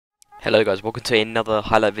Hello guys, welcome to another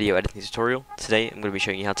highlight video editing tutorial. Today I'm going to be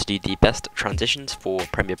showing you how to do the best transitions for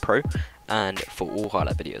Premiere Pro and for all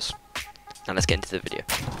highlight videos. Now let's get into the video.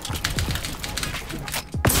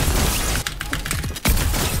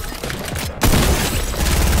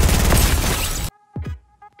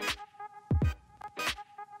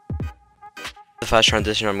 The first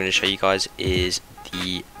transition I'm going to show you guys is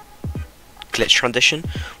the glitch transition,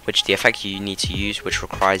 which the effect you need to use, which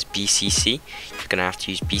requires BCC. You're going to have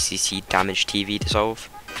to use BCC damage TV dissolve.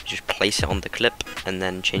 Just place it on the clip and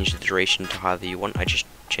then change the duration to however you want. I just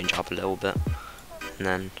change it up a little bit, and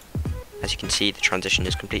then as you can see the transition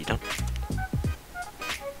is completely done.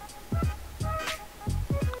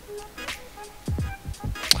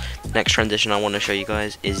 Next transition I want to show you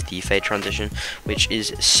guys is the fade transition, which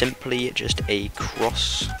is simply just a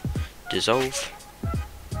cross dissolve.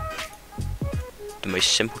 The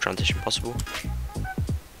most simple transition possible.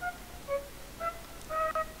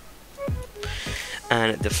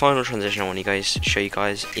 And the final transition I want to show you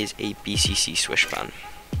guys is a BCC swish pan.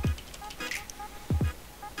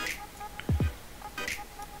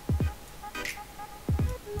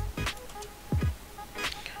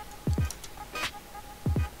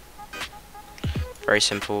 Very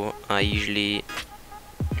simple. I usually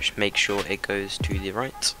just make sure it goes to the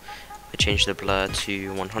right. I change the blur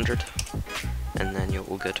to 100. And then you're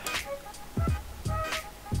all good.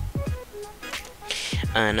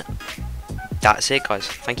 And that's it guys.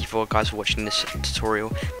 Thank you for watching this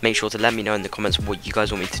tutorial. Make sure to let me know in the comments what you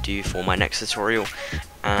guys want me to do for my next tutorial,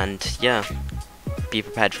 and yeah, be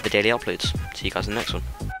prepared for the daily uploads. See you guys in the next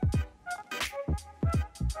one.